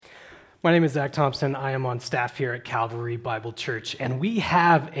My name is Zach Thompson. I am on staff here at Calvary Bible Church, and we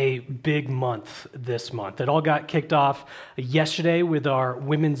have a big month this month. It all got kicked off yesterday with our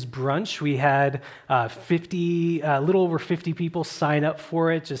women's brunch. We had a little over 50 people sign up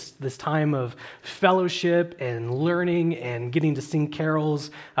for it, just this time of fellowship and learning and getting to sing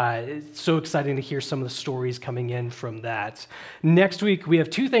carols. It's so exciting to hear some of the stories coming in from that. Next week, we have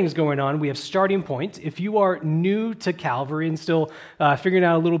two things going on. We have Starting Point. If you are new to Calvary and still figuring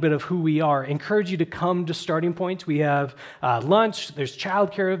out a little bit of who we are, encourage you to come to Starting Point. We have lunch, there's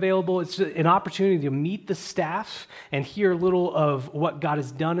childcare available. It's an opportunity to meet the staff and hear a little of what God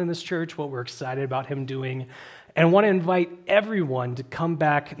has done in this church, what we're excited about Him doing. And I want to invite everyone to come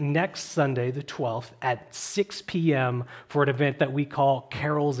back next Sunday, the 12th, at 6 p.m. for an event that we call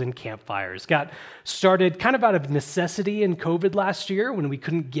Carols and Campfires. Got started kind of out of necessity in COVID last year when we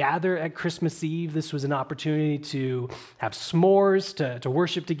couldn't gather at Christmas Eve. This was an opportunity to have s'mores, to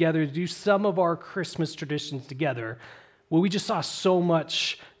worship together, to do some of our Christmas traditions together. Well, we just saw so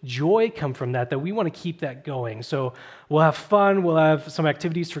much joy come from that we want to keep that going. So we'll have fun, we'll have some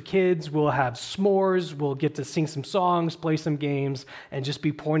activities for kids, we'll have s'mores, we'll get to sing some songs, play some games, and just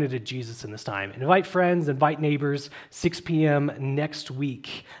be pointed at Jesus in this time. Invite friends, invite neighbors, 6 p.m. next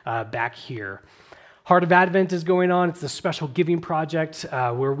week back here. Heart of Advent is going on. It's a special giving project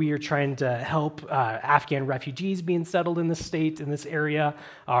where we are trying to help Afghan refugees being settled in this state, in this area,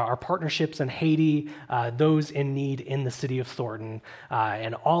 our partnerships in Haiti, those in need in the city of Thornton.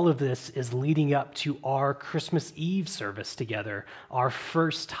 And all of this is leading up to our Christmas Eve service together, our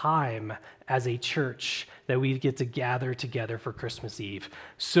first time as a church that we get to gather together for Christmas Eve.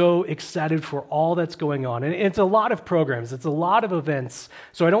 So excited for all that's going on. And it's a lot of programs. It's a lot of events.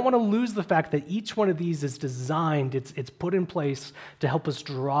 So I don't want to lose the fact that each one of these is designed, it's put in place to help us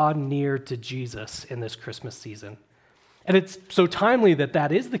draw near to Jesus in this Christmas season. And it's so timely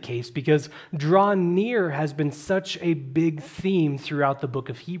that is the case because draw near has been such a big theme throughout the book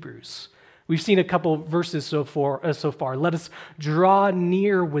of Hebrews. We've seen a couple verses so far. Let us draw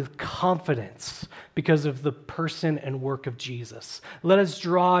near with confidence because of the person and work of Jesus. Let us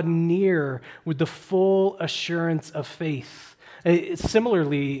draw near with the full assurance of faith.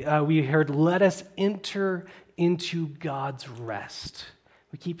 Similarly, we heard, let us enter into God's rest.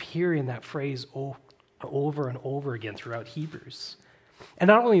 We keep hearing that phrase over and over again throughout Hebrews. And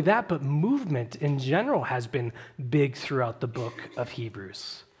not only that, but movement in general has been big throughout the book of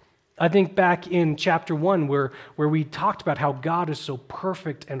Hebrews. I think back in chapter 1 where we talked about how God is so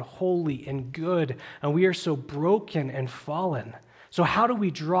perfect and holy and good, and we are so broken and fallen. So how do we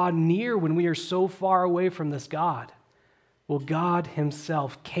draw near when we are so far away from this God? Well, God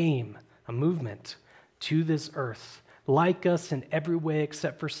Himself came, a movement, to this earth, like us in every way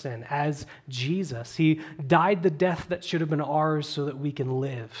except for sin, as Jesus. He died the death that should have been ours so that we can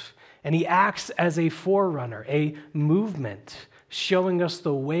live. And He acts as a forerunner, a movement, showing us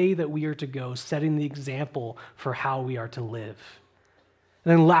the way that we are to go, setting the example for how we are to live.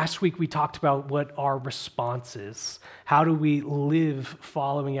 And then last week we talked about what our response is. How do we live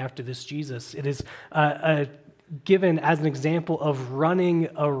following after this Jesus? It is given as an example of running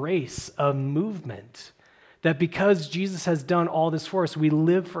a race, a movement. That because Jesus has done all this for us, we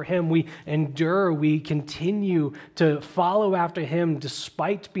live for Him, we endure, we continue to follow after Him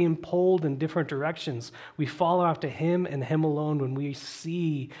despite being pulled in different directions. We follow after Him and Him alone when we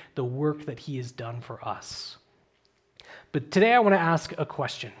see the work that He has done for us. But today I want to ask a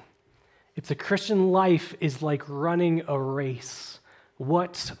question. If the Christian life is like running a race,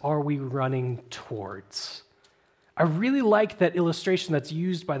 what are we running towards? I really like that illustration that's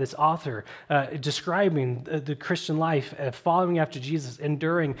used by this author describing the Christian life, following after Jesus,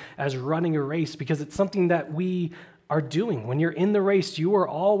 enduring as running a race, because it's something that we are doing. When you're in the race, you are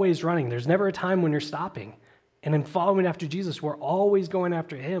always running. There's never a time when you're stopping. And in following after Jesus, we're always going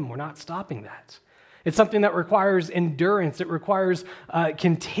after Him. We're not stopping that. It's something that requires endurance. It requires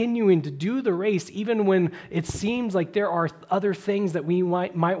continuing to do the race, even when it seems like there are other things that we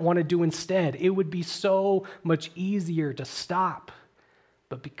might want to do instead. It would be so much easier to stop.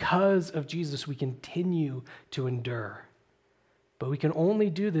 But because of Jesus, we continue to endure. But we can only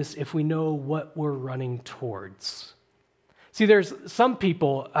do this if we know what we're running towards. See, there's some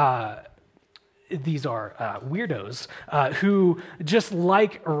people... These are weirdos who just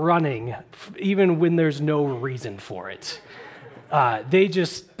like running even when there's no reason for it. They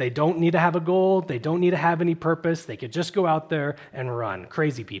They don't need to have a goal. They don't need to have any purpose. They could just go out there and run.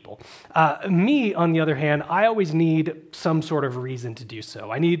 Crazy people. Me, on the other hand, I always need some sort of reason to do so.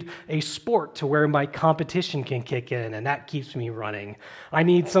 I need a sport to where my competition can kick in, and that keeps me running. I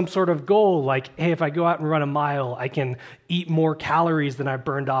need some sort of goal, like, hey, if I go out and run a mile, I can eat more calories than I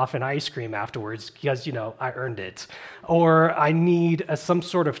burned off in ice cream afterwards because, I earned it. Or I need some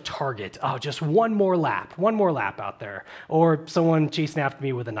sort of target. Oh, just one more lap out there. Or someone chasing after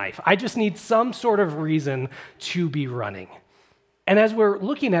me with a knife. I just need some sort of reason to be running. And as we're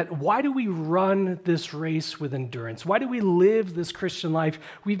looking at why do we run this race with endurance? Why do we live this Christian life?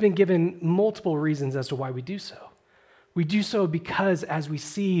 We've been given multiple reasons as to why we do so. We do so because as we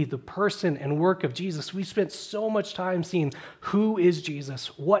see the person and work of Jesus, we've spent so much time seeing who is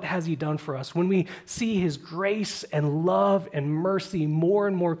Jesus, what has he done for us. When we see his grace and love and mercy more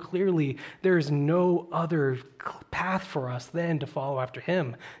and more clearly, there is no other path for us than to follow after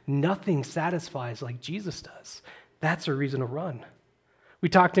him. Nothing satisfies like Jesus does. That's a reason to run. We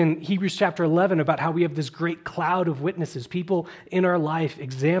talked in Hebrews chapter 11 about how we have this great cloud of witnesses, people in our life,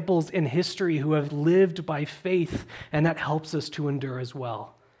 examples in history who have lived by faith, and that helps us to endure as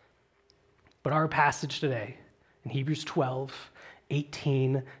well. But our passage today, in Hebrews 12,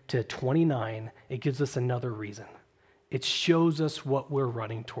 18 to 29, it gives us another reason. It shows us what we're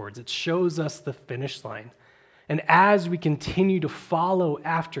running towards. It shows us the finish line. And as we continue to follow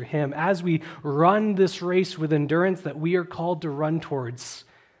after him, as we run this race with endurance that we are called to run towards,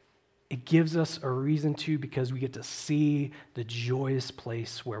 it gives us a reason to because we get to see the joyous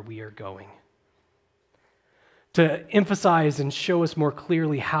place where we are going. To emphasize and show us more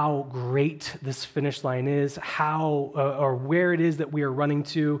clearly how great this finish line is, or where it is that we are running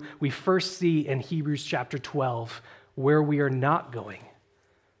to, we first see in Hebrews chapter 12 where we are not going.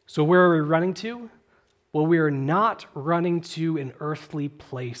 So where are we running to? Well, we are not running to an earthly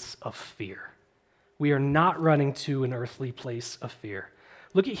place of fear. We are not running to an earthly place of fear.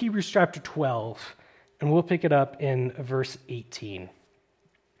 Look at Hebrews chapter 12, and we'll pick it up in verse 18.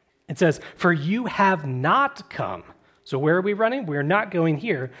 It says, "For you have not come." So where are we running? We are not going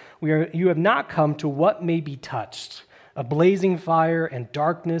here. You have not come to what may be touched, a blazing fire and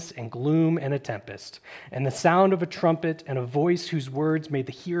darkness and gloom and a tempest, and the sound of a trumpet and a voice whose words made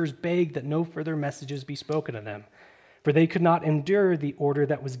the hearers beg that no further messages be spoken to them. For they could not endure the order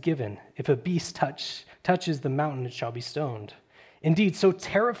that was given. If a beast touches the mountain, it shall be stoned. Indeed, so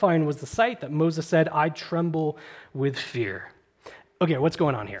terrifying was the sight that Moses said, "I tremble with fear." Okay, what's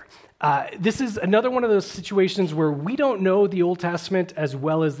going on here? This is another one of those situations where we don't know the Old Testament as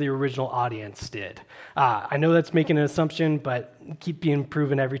well as the original audience did. I know that's making an assumption, but keep being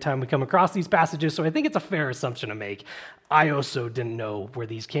proven every time we come across these passages, so I think it's a fair assumption to make. I also didn't know where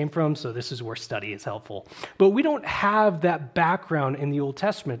these came from, so this is where study is helpful. But we don't have that background in the Old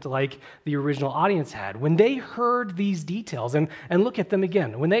Testament like the original audience had. When they heard these details, and look at them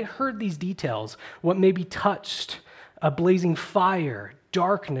again, when they heard these details, what may be touched, a blazing fire,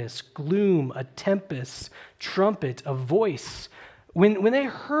 darkness, gloom, a tempest, trumpet, a voice. When they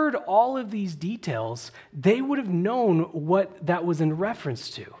heard all of these details, they would have known what that was in reference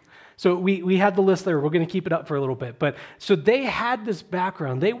to. So we had the list there. We're going to keep it up for a little bit. But so they had this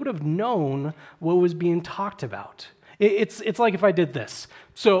background. They would have known what was being talked about. It's like if I did this.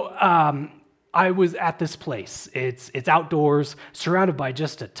 So I was at this place. It's outdoors, surrounded by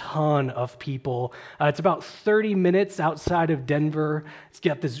just a ton of people. It's about 30 minutes outside of Denver. It's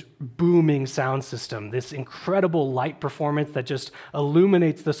got this booming sound system, this incredible light performance that just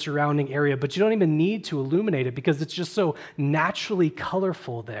illuminates the surrounding area, but you don't even need to illuminate it because it's just so naturally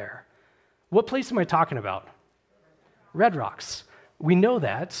colorful there. What place am I talking about? Red Rocks. We know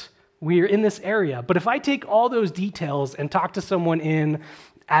that. We're in this area. But if I take all those details and talk to someone in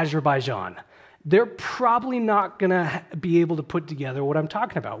Azerbaijan, they're probably not going to be able to put together what I'm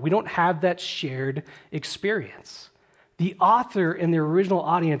talking about. We don't have that shared experience. The author and the original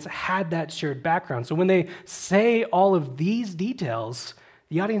audience had that shared background. So when they say all of these details,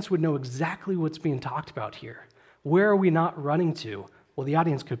 the audience would know exactly what's being talked about here. Where are we not running to? Well, the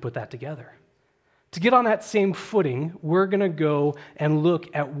audience could put that together. To get on that same footing, we're going to go and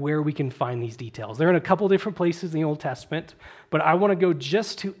look at where we can find these details. They're in a couple different places in the Old Testament, but I want to go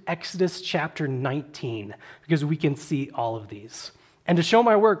just to Exodus chapter 19 because we can see all of these. And to show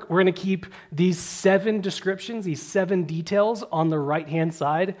my work, we're going to keep these 7 descriptions, these 7 details on the right-hand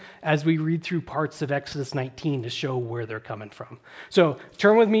side as we read through parts of Exodus 19 to show where they're coming from. So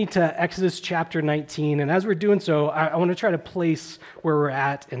turn with me to Exodus chapter 19, and as we're doing so, I want to try to place where we're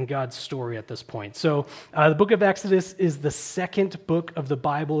at in God's story at this point. So the book of Exodus is the second book of the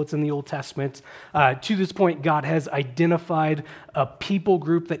Bible. It's in the Old Testament. To this point, God has identified a people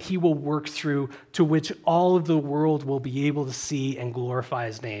group that he will work through to which all of the world will be able to see and glorify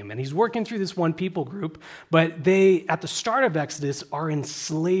his name. And he's working through this one people group, but they, at the start of Exodus, are in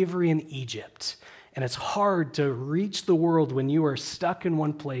slavery in Egypt. And it's hard to reach the world when you are stuck in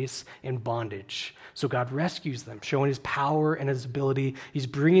one place in bondage. So God rescues them, showing his power and his ability. He's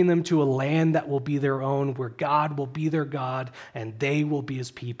bringing them to a land that will be their own, where God will be their God and they will be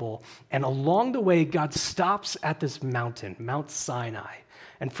his people. And along the way, God stops at this mountain, Mount Sinai.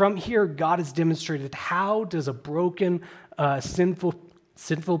 And from here, God has demonstrated how does a broken,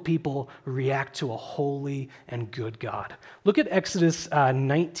 sinful people react to a holy and good God. Look at Exodus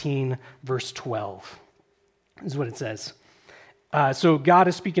 19, verse 12. This is what it says. So God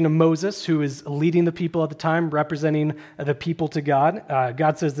is speaking to Moses, who is leading the people at the time, representing the people to God.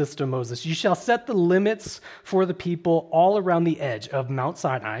 God says this to Moses: "You shall set the limits for the people all around the edge of Mount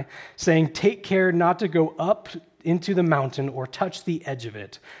Sinai, saying, take care not to go up into the mountain or touch the edge of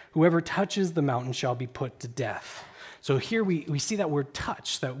it. Whoever touches the mountain shall be put to death." So here we see that word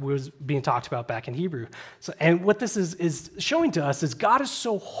touch that was being talked about back in Hebrew. So, and what this is showing to us is God is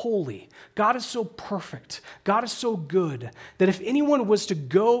so holy, God is so perfect, God is so good, that if anyone was to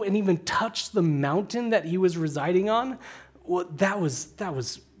go and even touch the mountain that he was residing on, well, that was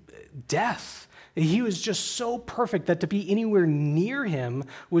death. He was just so perfect that to be anywhere near him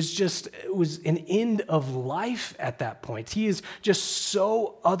was an end of life at that point. He is just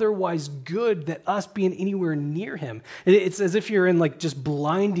so otherwise good that us being anywhere near him, it's as if you're in like just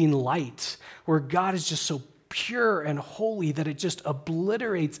blinding light, where God is just so pure and holy that it just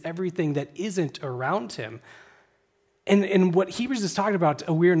obliterates everything that isn't around him. And what Hebrews is talking about,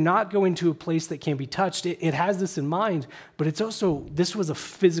 we're not going to a place that can be touched. It has this in mind, but it's also, this was a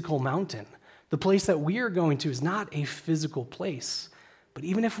physical mountain. The place that we are going to is not a physical place. But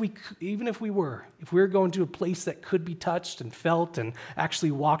even if we were going to a place that could be touched and felt and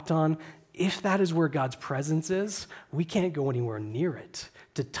actually walked on, if that is where God's presence is, we can't go anywhere near it.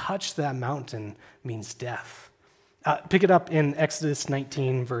 To touch that mountain means death. Pick it up in Exodus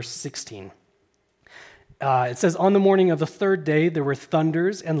 19, verse 16. It says, "On the morning of the 3rd day, there were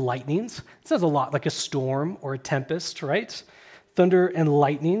thunders and lightnings." It says a lot like a storm or a tempest, right? Thunder and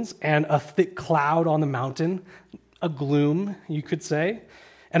lightnings, and a thick cloud on the mountain, a gloom, you could say,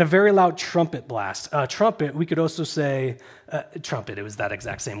 and a very loud trumpet blast. Trumpet, we could also say, trumpet, it was that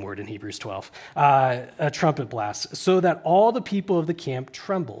exact same word in Hebrews 12. A trumpet blast, so that all the people of the camp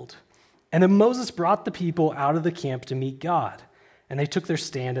trembled. And then Moses brought the people out of the camp to meet God, and they took their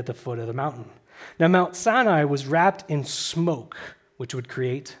stand at the foot of the mountain. Now Mount Sinai was wrapped in smoke, which would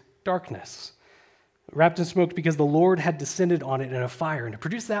create darkness. Wrapped in smoke because the Lord had descended on it in a fire. And to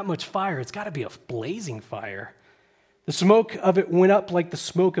produce that much fire, it's got to be a blazing fire. The smoke of it went up like the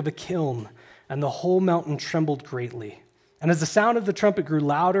smoke of a kiln, and the whole mountain trembled greatly. And as the sound of the trumpet grew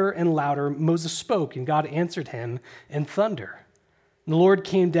louder and louder, Moses spoke, and God answered him in thunder. And the Lord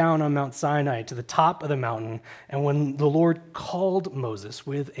came down on Mount Sinai to the top of the mountain, and when the Lord called Moses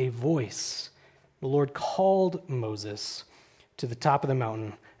with a voice, the Lord called Moses to the top of the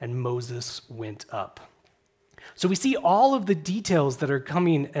mountain, and Moses went up. So we see all of the details that are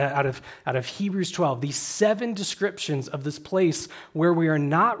coming out of Hebrews 12, these 7 descriptions of this place where we are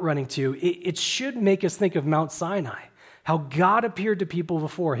not running to. It should make us think of Mount Sinai, how God appeared to people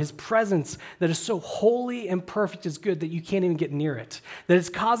before, his presence that is so holy and perfect is good that you can't even get near it, that it's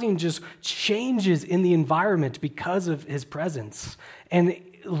causing just changes in the environment because of his presence. And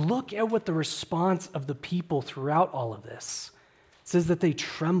look at what the response of the people throughout all of this. It says that they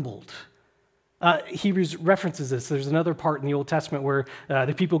trembled. Hebrews references this. There's another part in the Old Testament where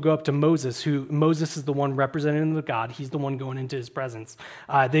the people go up to Moses, Moses is the one representing the God. He's the one going into his presence.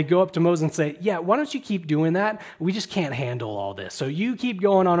 They go up to Moses and say, "Yeah, why don't you keep doing that? We just can't handle all this. So you keep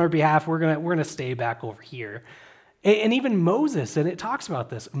going on our behalf. We're gonna stay back over here." And even Moses, and it talks about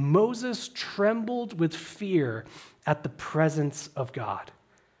this, Moses trembled with fear at the presence of God.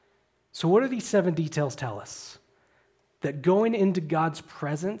 So what do these 7 details tell us? That going into God's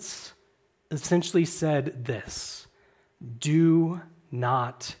presence essentially said this: do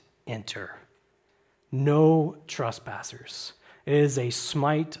not enter. No trespassers. It is a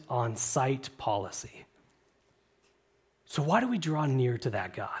smite on sight policy. So why do we draw near to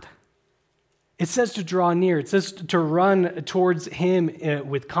that God? It says to draw near. It says to run towards him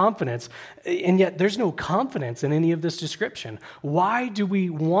with confidence. And yet there's no confidence in any of this description. Why do we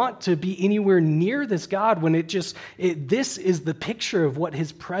want to be anywhere near this God when this is the picture of what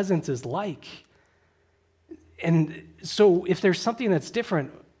his presence is like? And so if there's something that's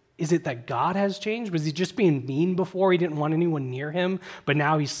different, is it that God has changed? Was he just being mean before? He didn't want anyone near him, but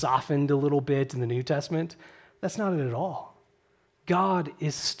now he's softened a little bit in the New Testament? That's not it at all. God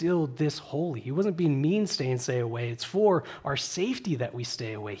is still this holy. He wasn't being mean stay away. It's for our safety that we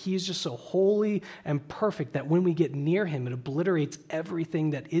stay away. He is just so holy and perfect that when we get near him, it obliterates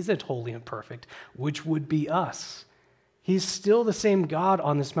everything that isn't holy and perfect, which would be us. He's still the same God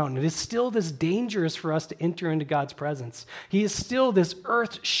on this mountain. It is still this dangerous for us to enter into God's presence. He is still this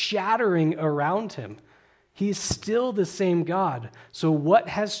earth shattering around him. He is still the same God. So what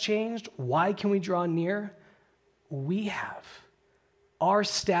has changed? Why can we draw near? We have. Our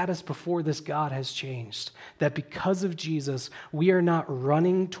status before this God has changed. That because of Jesus, we are not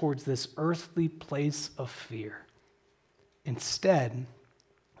running towards this earthly place of fear. Instead,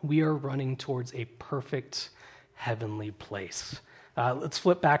 we are running towards a perfect heavenly place. Let's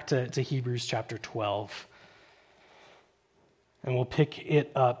flip back to Hebrews chapter 12. And we'll pick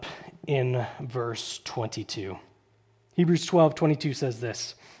it up in verse 22. Hebrews 12:22 says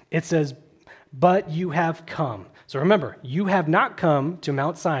this. It says, "But you have come." So remember, you have not come to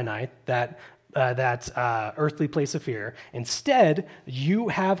Mount Sinai, that earthly place of fear. Instead, you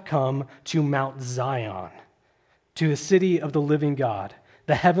have come to Mount Zion, to the city of the living God,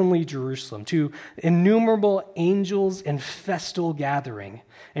 the heavenly Jerusalem, to innumerable angels in festal gathering,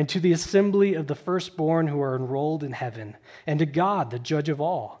 and to the assembly of the firstborn who are enrolled in heaven, and to God, the judge of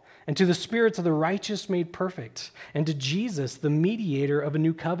all, and to the spirits of the righteous made perfect, and to Jesus, the mediator of a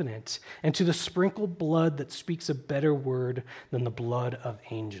new covenant, and to the sprinkled blood that speaks a better word than the blood of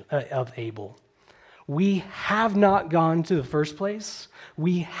Abel. We have not gone to the first place.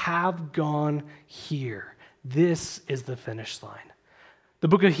 We have gone here. This is the finish line. The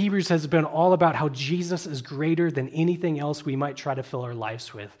book of Hebrews has been all about how Jesus is greater than anything else we might try to fill our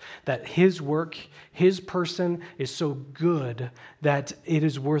lives with. That his work, his person is so good that it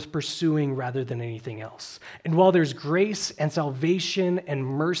is worth pursuing rather than anything else. And while there's grace and salvation and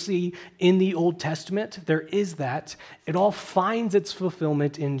mercy in the Old Testament, there is that. It all finds its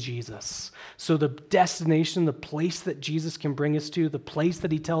fulfillment in Jesus. So the destination, the place that Jesus can bring us to, the place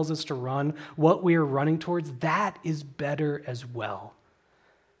that he tells us to run, what we are running towards, that is better as well.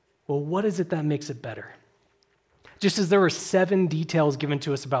 Well, what is it that makes it better? Just as there were 7 details given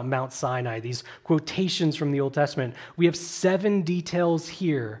to us about Mount Sinai, these quotations from the Old Testament, we have 7 details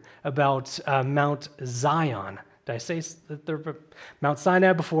here about Mount Zion. Did I say that there were Mount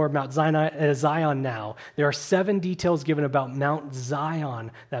Sinai before, Mount Zion now? There are 7 details given about Mount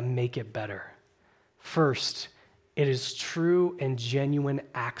Zion that make it better. First, it is true and genuine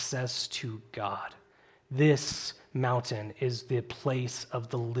access to God. This mountain is the place of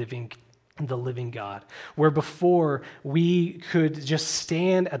the living God, where before we could just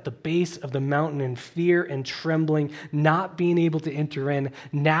stand at the base of the mountain in fear and trembling, not being able to enter in.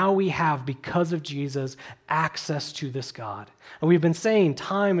 Now we have, because of Jesus, access to this God. And we've been saying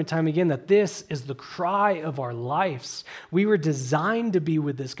time and time again that this is the cry of our lives. We were designed to be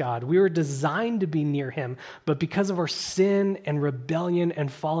with this God. We were designed to be near him, but because of our sin and rebellion and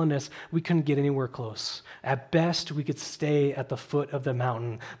fallenness, we couldn't get anywhere close. At best, we could stay at the foot of the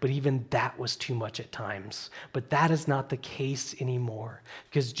mountain, but even that was too much at times. But that is not the case anymore,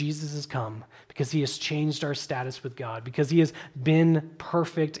 because Jesus has come, because he has changed our status with God, because he has been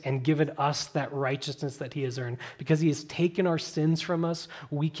perfect and given us that righteousness that he has earned, because he has taken our sins from us.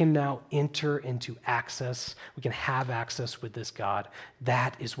 We can now enter into access. We can have access with this God.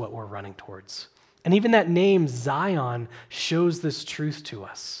 That is what we're running towards. And even that name, Zion, shows this truth to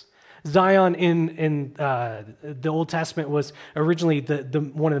us. Zion in the Old Testament was originally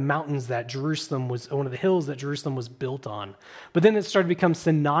one of the mountains that Jerusalem was, one of the hills that Jerusalem was built on. But then it started to become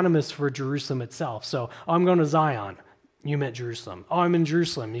synonymous for Jerusalem itself. So, I'm going to Zion. You meant Jerusalem. Oh, I'm in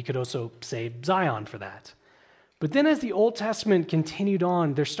Jerusalem. You could also say Zion for that. But then as the Old Testament continued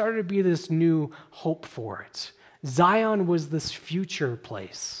on, there started to be this new hope for it. Zion was this future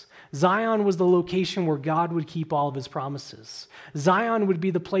place. Zion was the location where God would keep all of his promises. Zion would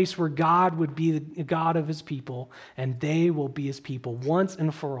be the place where God would be the God of his people, and they will be his people once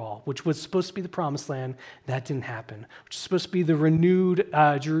and for all, which was supposed to be the promised land. That didn't happen. Which is supposed to be the renewed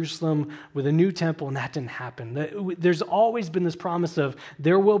Jerusalem with a new temple, and that didn't happen. There's always been this promise of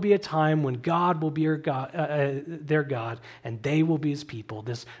there will be a time when God will be their God, and they will be his people.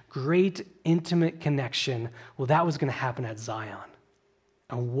 This great intimate connection. Well, that was going to happen at Zion.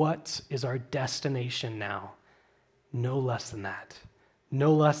 And what is our destination now? No less than that.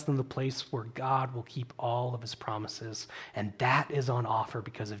 No less than the place where God will keep all of his promises. And that is on offer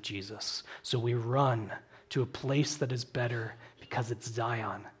because of Jesus. So we run to a place that is better because it's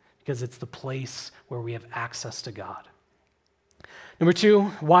Zion, because it's the place where we have access to God. Number two,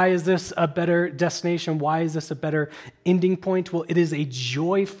 why is this a better destination? Why is this a better ending point? Well, it is a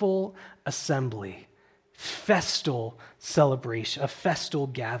joyful assembly, festal celebration, a festal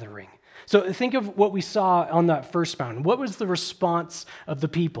gathering. So think of what we saw on that first mountain. What was the response of the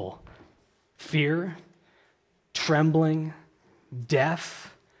people? Fear, trembling,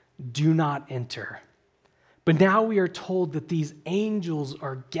 death, do not enter. But now we are told that these angels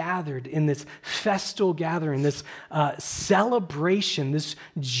are gathered in this festal gathering, this celebration, this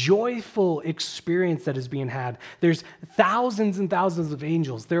joyful experience that is being had. There's thousands and thousands of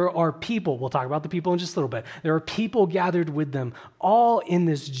angels. There are people, we'll talk about the people in just a little bit. There are people gathered with them, all in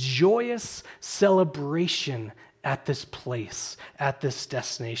this joyous celebration at this place, at this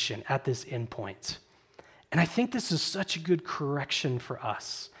destination, at this endpoint. And I think this is such a good correction for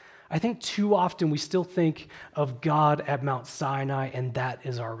us. I think too often we still think of God at Mount Sinai, and that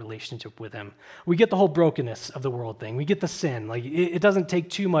is our relationship with him. We get the whole brokenness of the world thing. We get the sin. Like it doesn't take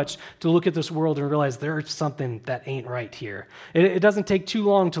too much to look at this world and realize there's something that ain't right here. It doesn't take too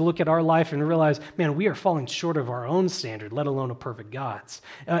long to look at our life and realize, man, we are falling short of our own standard, let alone a perfect God's.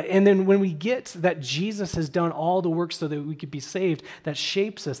 And then when we get that Jesus has done all the work so that we could be saved, that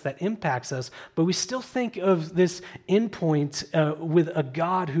shapes us, that impacts us, but we still think of this endpoint with a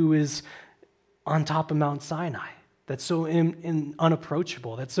God who is on top of Mount Sinai, that's so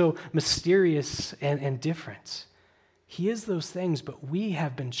unapproachable, that's so mysterious and different. He is those things, but we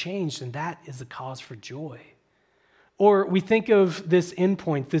have been changed, and that is a cause for joy. Or we think of this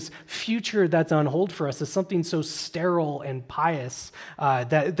endpoint, this future that's on hold for us as something so sterile and pious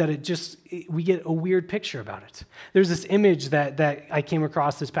that we get a weird picture about it. There's this image that I came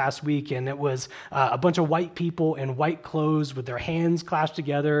across this past week, and it was a bunch of white people in white clothes with their hands clasped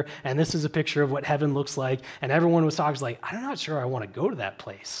together, and this is a picture of what heaven looks like, and everyone was talking like, I'm not sure I want to go to that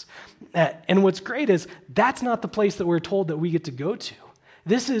place. And what's great is that's not the place that we're told that we get to go to.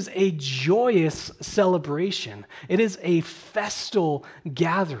 This is a joyous celebration. It is a festal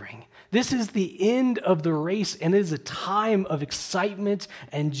gathering. This is the end of the race, and it is a time of excitement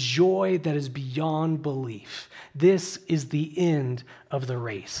and joy that is beyond belief. This is the end of the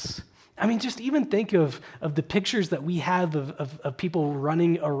race. I mean, just even think of the pictures that we have of people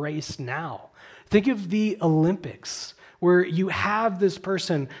running a race now. Think of the Olympics, where you have this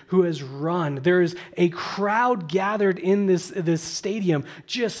person who has run. There is a crowd gathered in this stadium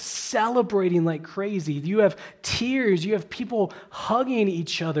just celebrating like crazy. You have tears. You have people hugging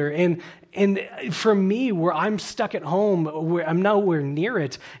each other. And for me, where I'm stuck at home, where I'm nowhere near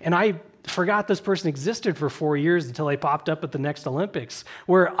it, and I forgot this person existed for 4 years until they popped up at the next Olympics,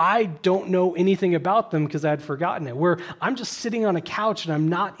 where I don't know anything about them because I'd forgotten it, where I'm just sitting on a couch and I'm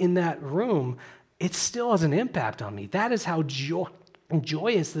not in that room, it still has an impact on me. That is how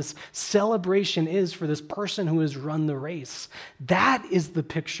joyous this celebration is for this person who has run the race. That is the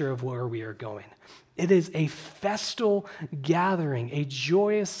picture of where we are going. It is a festal gathering, a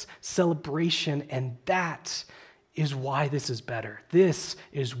joyous celebration, and that is why this is better. This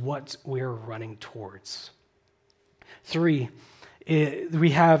is what we're running towards. 3, we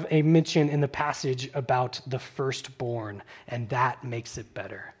have a mention in the passage about the firstborn, and that makes it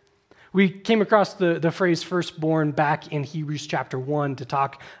better. We came across the phrase firstborn back in Hebrews chapter 1 to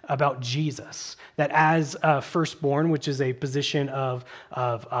talk about Jesus, that as firstborn, which is a position of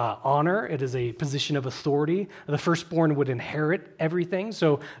honor, it is a position of authority, the firstborn would inherit everything.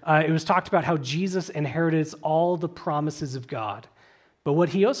 So it was talked about how Jesus inherited all the promises of God. But what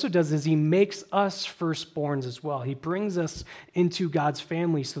he also does is he makes us firstborns as well. He brings us into God's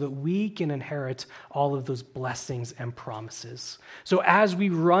family so that we can inherit all of those blessings and promises. So as we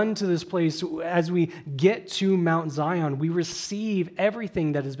run to this place, as we get to Mount Zion, we receive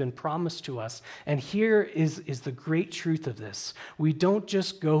everything that has been promised to us. And here is the great truth of this. We don't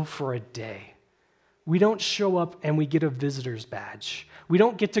just go for a day. We don't show up and we get a visitor's badge. We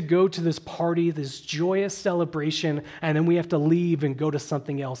don't get to go to this party, this joyous celebration, and then we have to leave and go to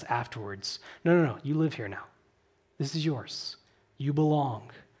something else afterwards. No. You live here now. This is yours. You belong.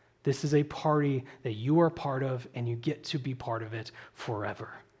 This is a party that you are part of, and you get to be part of it forever.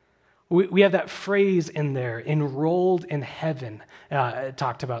 We have that phrase in there, enrolled in heaven,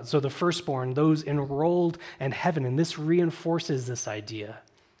 talked about. So the firstborn, those enrolled in heaven, and this reinforces this idea.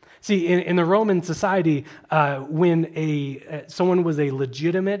 See, in the Roman society, when someone was a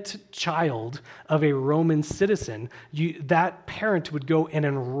legitimate child of a Roman citizen, that parent would go and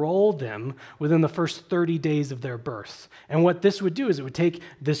enroll them within the first 30 days of their birth. And what this would do is it would take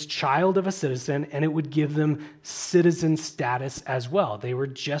this child of a citizen and it would give them citizen status as well. They were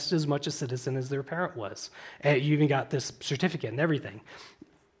just as much a citizen as their parent was. You even got this certificate and everything.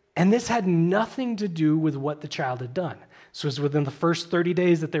 And this had nothing to do with what the child had done. So it was within the first 30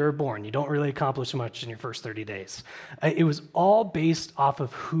 days that they were born. You don't really accomplish much in your first 30 days. It was all based off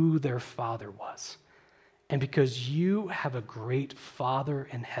of who their father was. And because you have a great Father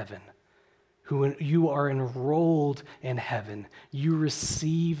in heaven, who you are enrolled in heaven, you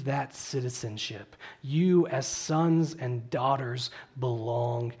receive that citizenship. You, as sons and daughters,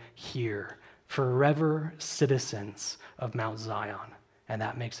 belong here, forever citizens of Mount Zion. And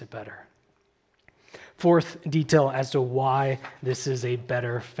that makes it better. Fourth detail as to why this is a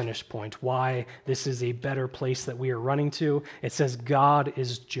better finish point, why this is a better place that we are running to. It says God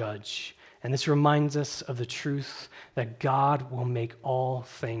is judge. And this reminds us of the truth that God will make all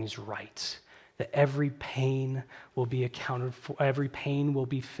things right, that every pain will be accounted for, every pain will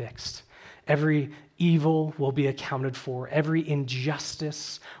be fixed, every evil will be accounted for, every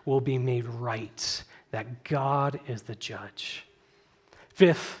injustice will be made right, that God is the judge.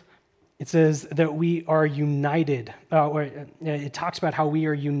 Fifth, it says that we are united. It talks about how we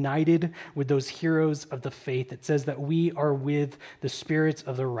are united with those heroes of the faith. It says that we are with the spirits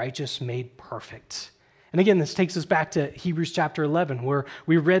of the righteous made perfect. And again, this takes us back to Hebrews chapter 11, where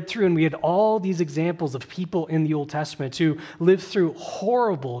we read through and we had all these examples of people in the Old Testament who lived through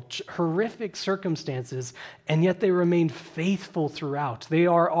horrible, horrific circumstances, and yet they remained faithful throughout. They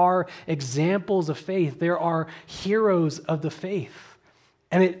are our examples of faith. They are heroes of the faith.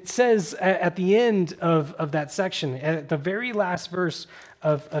 And it says at the end of that section, at the very last verse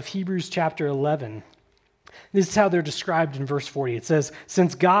of Hebrews chapter 11, this is how they're described in verse 40. It says,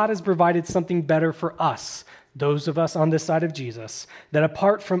 since God has provided something better for us, those of us on this side of Jesus, that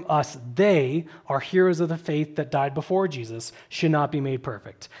apart from us, they are heroes of the faith that died before Jesus, should not be made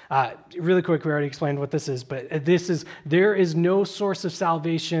perfect. Really quick, we already explained what this is, but there is no source of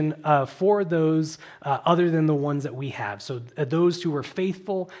salvation for those other than the ones that we have. So those who are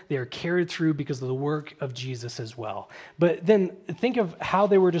faithful, they are carried through because of the work of Jesus as well. But then think of how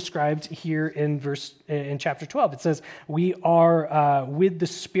they were described here in chapter 12. It says, we are with the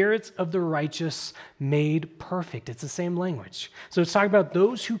spirits of the righteous made perfect. It's the same language. So it's talking about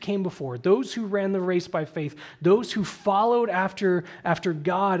those who came before, those who ran the race by faith, those who followed after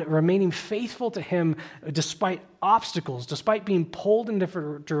God, remaining faithful to him despite obstacles, despite being pulled in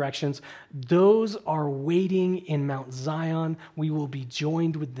different directions. Those are waiting in Mount Zion. We will be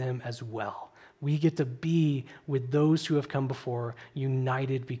joined with them as well. We get to be with those who have come before,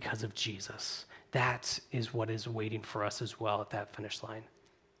 united because of Jesus. That is what is waiting for us as well at that finish line.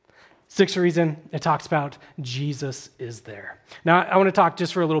 Sixth reason, it talks about Jesus is there. Now, I want to talk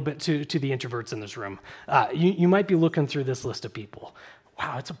just for a little bit to the introverts in this room. You might be looking through this list of people.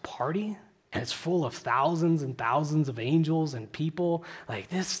 Wow, it's a party, and it's full of thousands and thousands of angels and people. Like,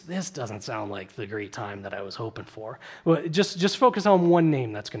 this doesn't sound like the great time that I was hoping for. Well, just focus on one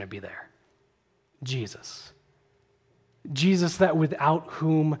name that's going to be there. Jesus. Jesus, that without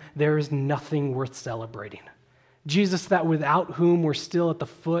whom there is nothing worth celebrating. Jesus, that without whom we're still at the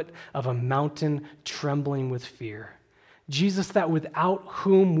foot of a mountain trembling with fear. Jesus, that without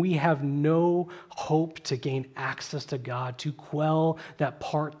whom we have no hope to gain access to God, to quell that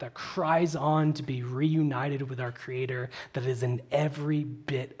part that cries on to be reunited with our Creator that is in every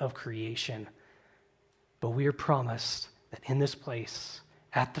bit of creation. But we are promised that in this place,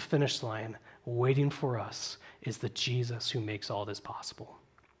 at the finish line, waiting for us, is the Jesus who makes all this possible.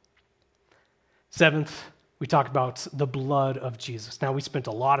 Seventh, we talk about the blood of Jesus. Now, we spent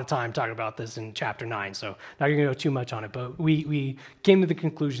a lot of time talking about this in chapter 9, so not going to go too much on it, but we came to the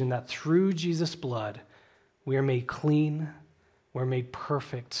conclusion that through Jesus' blood, we are made clean, we're made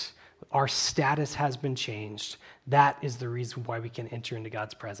perfect, our status has been changed. That is the reason why we can enter into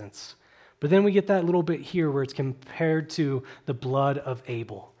God's presence. But then we get that little bit here where it's compared to the blood of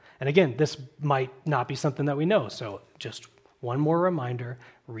Abel. And again, this might not be something that we know, so just one more reminder,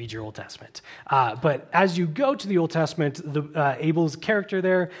 read your Old Testament. But as you go to the Old Testament, Abel's character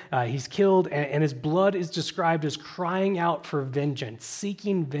there, he's killed, and his blood is described as crying out for vengeance,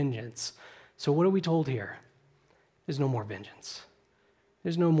 seeking vengeance. So what are we told here? There's no more vengeance.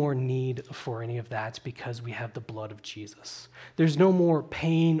 There's no more need for any of that because we have the blood of Jesus. There's no more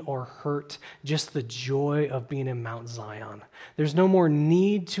pain or hurt, just the joy of being in Mount Zion. There's no more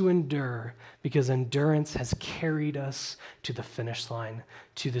need to endure because endurance has carried us to the finish line,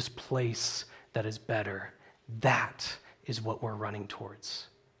 to this place that is better. That is what we're running towards.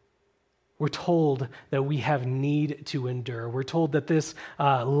 We're told that we have need to endure. We're told that this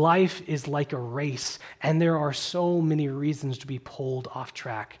life is like a race, and there are so many reasons to be pulled off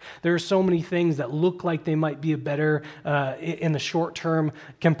track. There are so many things that look like they might be better in the short term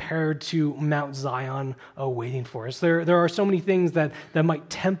compared to Mount Zion waiting for us. There are so many things that might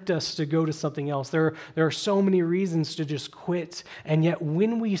tempt us to go to something else. There are so many reasons to just quit, and yet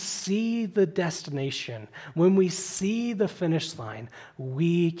when we see the destination, when we see the finish line,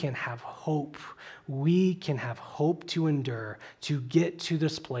 we can have hope. We can have hope to endure, to get to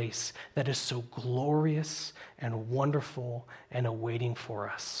this place that is so glorious and wonderful and awaiting for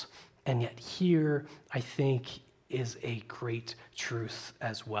us. And yet here, I think, is a great truth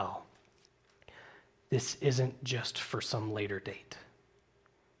as well. This isn't just for some later date.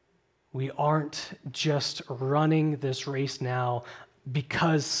 We aren't just running this race now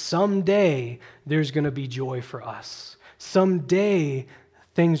because someday there's going to be joy for us. Someday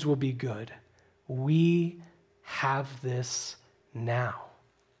things will be good. We have this now.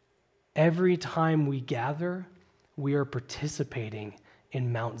 Every time we gather, we are participating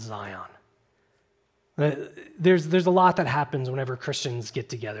in Mount Zion. There's a lot that happens whenever Christians get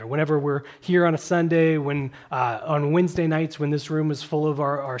together. Whenever we're here on a Sunday, on Wednesday nights when this room is full of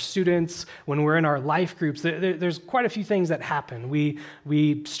our students, when we're in our life groups, there's quite a few things that happen.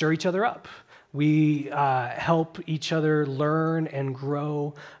 We stir each other up. We help each other learn and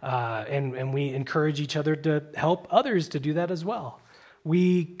grow, and we encourage each other to help others to do that as well.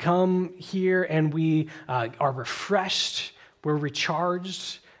 We come here and we are refreshed, we're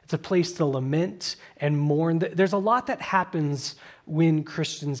recharged. It's a place to lament and mourn. There's a lot that happens when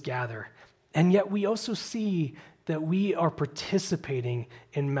Christians gather, and yet we also see that we are participating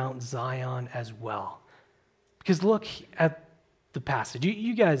in Mount Zion as well. Because look at the passage.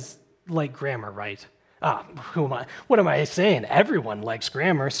 You guys like grammar, right? Who am I? What am I saying? Everyone likes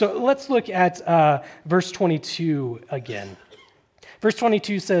grammar. So let's look at verse 22 again. Verse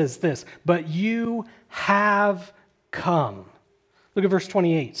 22 says this, but you have come. Look at verse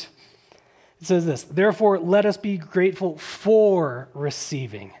 28. It says this, therefore let us be grateful for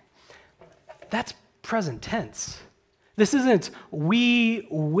receiving. That's present tense. This isn't we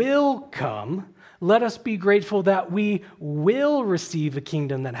will come. Let us be grateful that we will receive a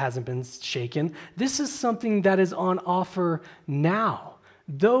kingdom that hasn't been shaken. This is something that is on offer now.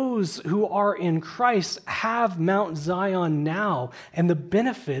 Those who are in Christ have Mount Zion now and the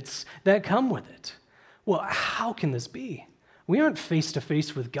benefits that come with it. Well, how can this be? We aren't face to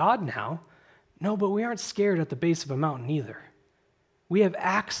face with God now. No, but we aren't scared at the base of a mountain either. We have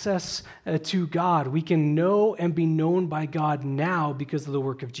access to God. We can know and be known by God now because of the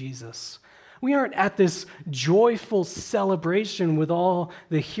work of Jesus. We aren't at this joyful celebration with all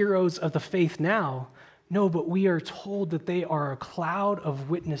the heroes of the faith now. No, but we are told that they are a cloud of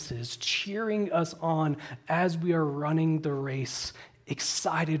witnesses cheering us on as we are running the race,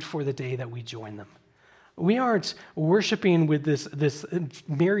 excited for the day that we join them. We aren't worshiping with this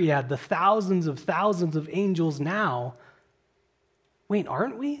myriad, the thousands of angels now. Wait,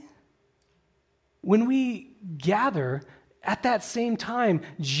 aren't we? When we gather, at that same time,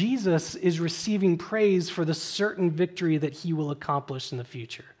 Jesus is receiving praise for the certain victory that he will accomplish in the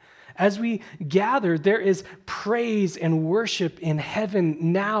future. As we gather, there is praise and worship in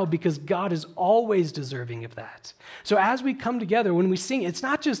heaven now because God is always deserving of that. So as we come together, when we sing, it's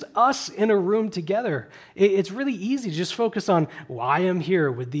not just us in a room together. It's really easy to just focus on, well, I am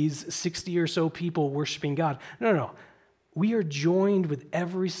here with these 60 or so people worshiping God. No. We are joined with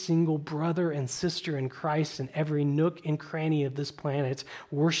every single brother and sister in Christ in every nook and cranny of this planet,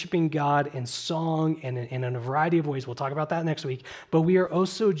 worshiping God in song and in a variety of ways. We'll talk about that next week. But we are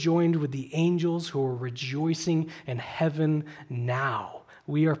also joined with the angels who are rejoicing in heaven now.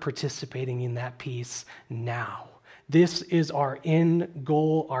 We are participating in that peace now. This is our end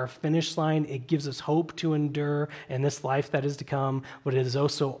goal, our finish line. It gives us hope to endure in this life that is to come, but it is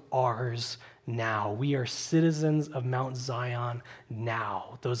also ours now. We are citizens of Mount Zion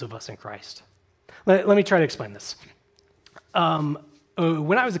now, those of us in Christ. Let me try to explain this. When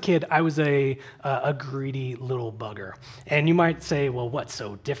I was a kid, I was a greedy little bugger. And you might say, well, what's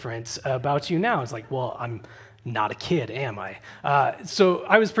so different about you now? It's like, well, I'm Not a kid, am I? So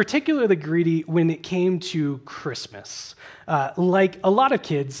I was particularly greedy when it came to Christmas. Like a lot of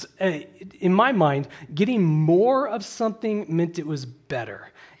kids, in my mind, getting more of something meant it was better.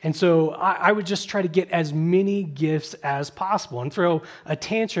 And so I would just try to get as many gifts as possible and throw a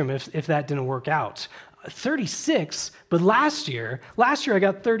tantrum if that didn't work out. 36, but last year I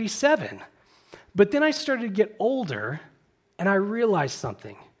got 37. But then I started to get older, and I realized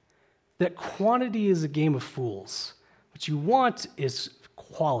something. That quantity is a game of fools. What you want is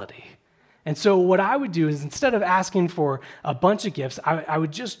quality. And so what I would do is instead of asking for a bunch of gifts, I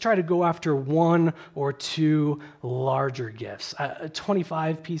would just try to go after one or two larger gifts. A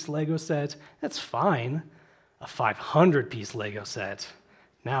 25-piece Lego set, that's fine. A 500-piece Lego set,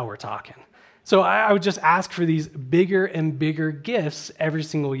 now we're talking. So I would just ask for these bigger and bigger gifts every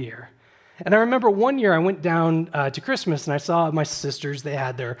single year. And I remember one year I went down to Christmas and I saw my sisters. They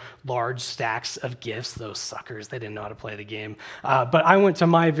had their large stacks of gifts. Those suckers, they didn't know how to play the game. But I went to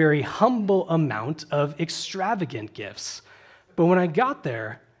my very humble amount of extravagant gifts. But when I got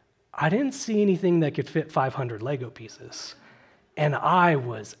there, I didn't see anything that could fit 500 Lego pieces. And I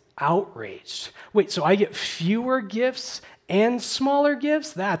was outraged. Wait, so I get fewer gifts and smaller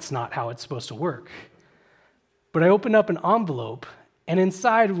gifts? That's not how it's supposed to work. But I opened up an envelope, and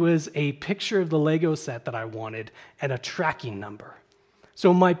inside was a picture of the Lego set that I wanted and a tracking number.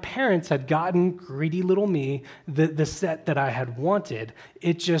 So my parents had gotten greedy little me the set that I had wanted.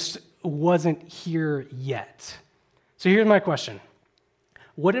 It just wasn't here yet. So here's my question.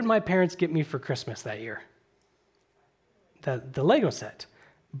 What did my parents get me for Christmas that year? The Lego set.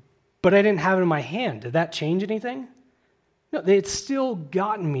 But I didn't have it in my hand. Did that change anything? No, they had still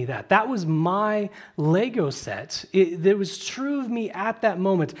gotten me that. That was my Lego set. It was true of me at that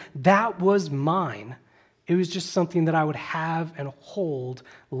moment. That was mine. It was just something that I would have and hold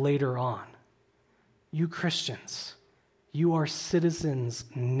later on. You Christians, you are citizens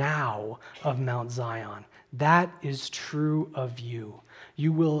now of Mount Zion. That is true of you.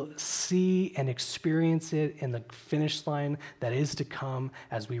 You will see and experience it in the finish line that is to come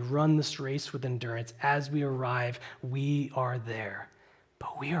as we run this race with endurance. As we arrive, we are there.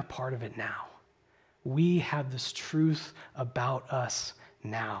 But we are part of it now. We have this truth about us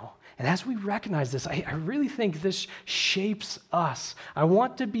now. And as we recognize this, I really think this shapes us. I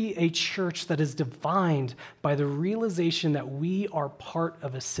want to be a church that is defined by the realization that we are part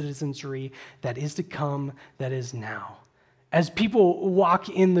of a citizenry that is to come, that is now. As people walk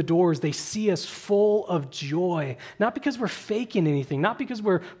in the doors, they see us full of joy, not because we're faking anything, not because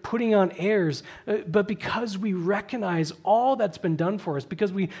we're putting on airs, but because we recognize all that's been done for us,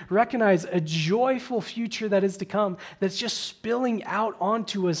 because we recognize a joyful future that is to come, that's just spilling out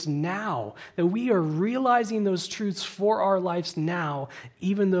onto us now, that we are realizing those truths for our lives now,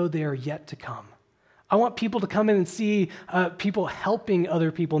 even though they are yet to come. I want people to come in and see people helping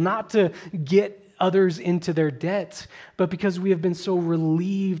other people, not to get others into their debt, but because we have been so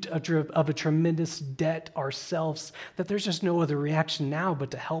relieved of a tremendous debt ourselves that there's just no other reaction now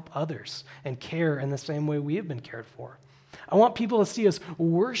but to help others and care in the same way we have been cared for. I want people to see us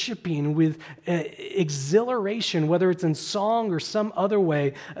worshiping with exhilaration, whether it's in song or some other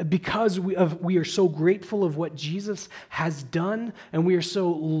way, because we are so grateful of what Jesus has done, and we are so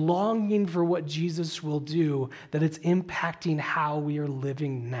longing for what Jesus will do that it's impacting how we are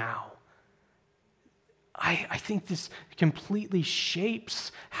living now. I think this completely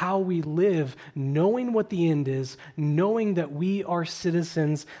shapes how we live, knowing what the end is, knowing that we are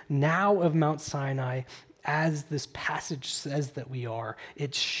citizens now of Mount Sinai, as this passage says that we are.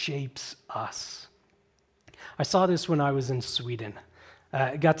 It shapes us. I saw this when I was in Sweden.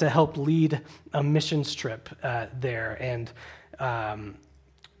 I got to help lead a missions trip there, and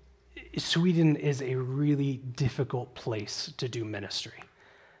Sweden is a really difficult place to do ministry.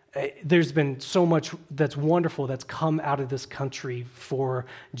 There's been so much that's wonderful that's come out of this country for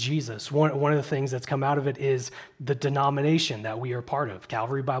Jesus. One of the things that's come out of it is the denomination that we are part of.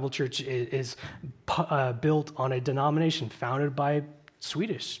 Calvary Bible Church is built on a denomination founded by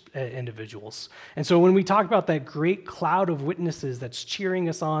Swedish individuals. And so when we talk about that great cloud of witnesses that's cheering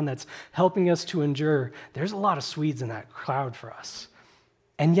us on, that's helping us to endure, there's a lot of Swedes in that crowd for us.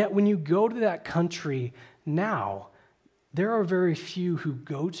 And yet when you go to that country now, there are very few who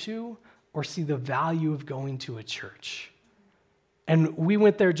go to or see the value of going to a church. And we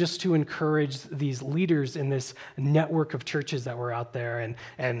went there just to encourage these leaders in this network of churches that were out there,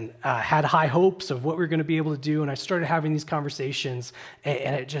 and had high hopes of what we were going to be able to do. And I started having these conversations,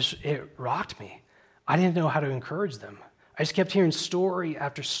 and it rocked me. I didn't know how to encourage them. I just kept hearing story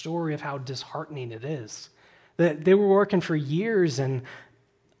after story of how disheartening it is. That they were working for years and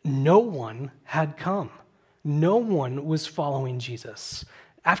no one had come. No one was following Jesus.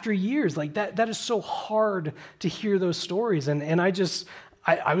 After years, like that is so hard to hear those stories. And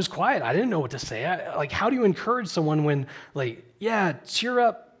I was quiet. I didn't know what to say. How do you encourage someone when, yeah, cheer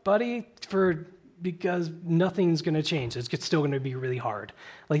up, buddy, because nothing's going to change. It's still going to be really hard.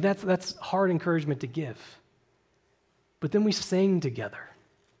 That's hard encouragement to give. But then we sang together.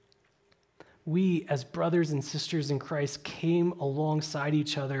 We, as brothers and sisters in Christ, came alongside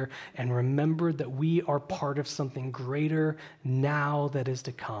each other and remembered that we are part of something greater now that is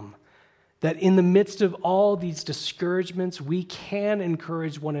to come. That in the midst of all these discouragements, we can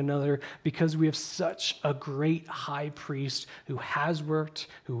encourage one another because we have such a great high priest who has worked,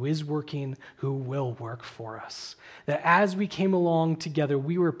 who is working, who will work for us. That as we came along together,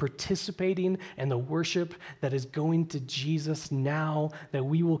 we were participating in the worship that is going to Jesus now, that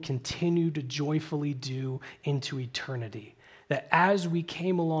we will continue to joyfully do into eternity. That as we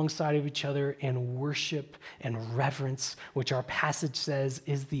came alongside of each other in worship and reverence, which our passage says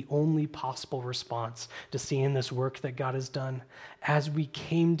is the only possible response to seeing this work that God has done, as we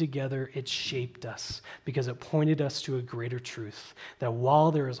came together, it shaped us because it pointed us to a greater truth. That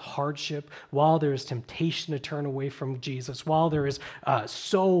while there is hardship, while there is temptation to turn away from Jesus, while there is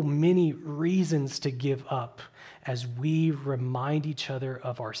so many reasons to give up, as we remind each other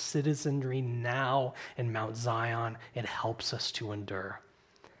of our citizenry now in Mount Zion, it helps us to endure.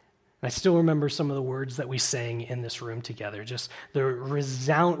 And I still remember some of the words that we sang in this room together. Just the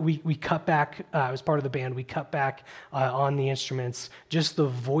we cut back, I was part of the band, we cut back on the instruments, just the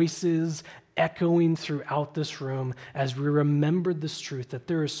voices echoing throughout this room as we remembered this truth that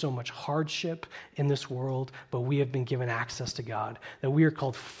there is so much hardship in this world, but we have been given access to God, that we are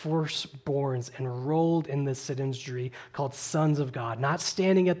called firstborns, enrolled in this citizenry, called sons of God, not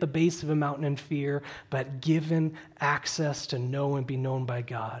standing at the base of a mountain in fear, but given access to know and be known by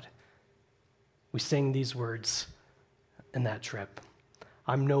God. We sang these words in that trip.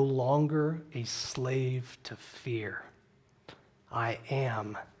 I'm no longer a slave to fear. I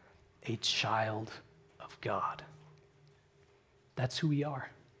am a child of God. That's who we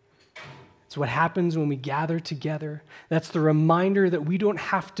are. It's what happens when we gather together. That's the reminder that we don't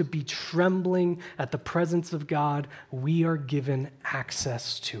have to be trembling at the presence of God. We are given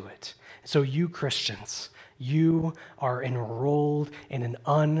access to it. So you Christians, you are enrolled in an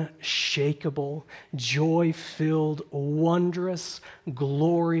unshakable, joy-filled, wondrous,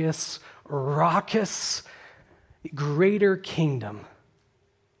 glorious, raucous, greater kingdom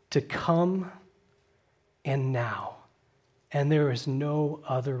to come and now. And there is no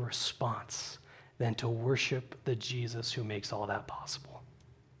other response than to worship the Jesus who makes all that possible.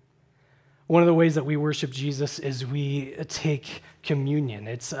 One of the ways that we worship Jesus is we take communion.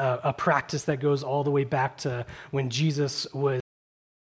 It's a practice that goes all the way back to when Jesus was